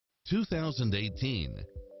2018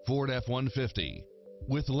 Ford F-150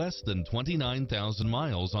 with less than 29,000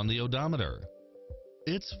 miles on the odometer.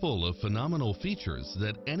 It's full of phenomenal features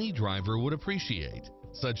that any driver would appreciate,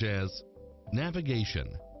 such as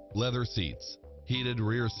navigation, leather seats, heated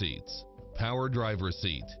rear seats, power driver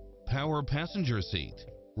seat, power passenger seat,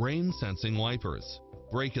 rain sensing wipers,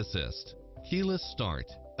 brake assist, keyless start,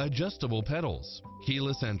 adjustable pedals,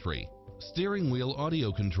 keyless entry, steering wheel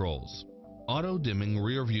audio controls, auto dimming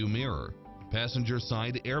rear view mirror, passenger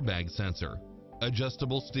side airbag sensor,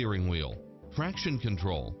 adjustable steering wheel, traction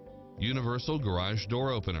control, universal garage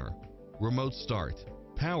door opener, remote start,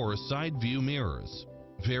 power side view mirrors,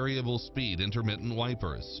 variable speed intermittent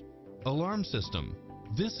wipers, alarm system.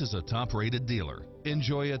 This is a top-rated dealer.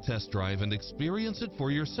 Enjoy a test drive and experience it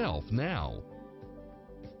for yourself now.